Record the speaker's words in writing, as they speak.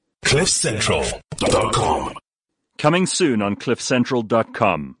CliffCentral.com. Coming soon on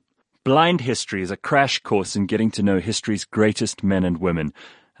CliffCentral.com. Blind History is a crash course in getting to know history's greatest men and women.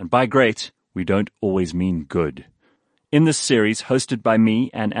 And by great, we don't always mean good. In this series, hosted by me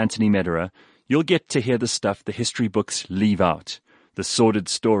and Anthony Mederer, you'll get to hear the stuff the history books leave out. The sordid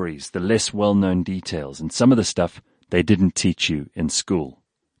stories, the less well-known details, and some of the stuff they didn't teach you in school.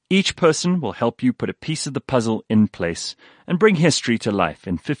 Each person will help you put a piece of the puzzle in place and bring history to life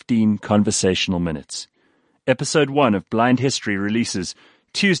in 15 conversational minutes. Episode 1 of Blind History releases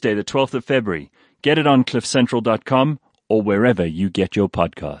Tuesday the 12th of February. Get it on CliffCentral.com or wherever you get your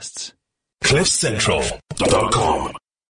podcasts. CliffCentral.com.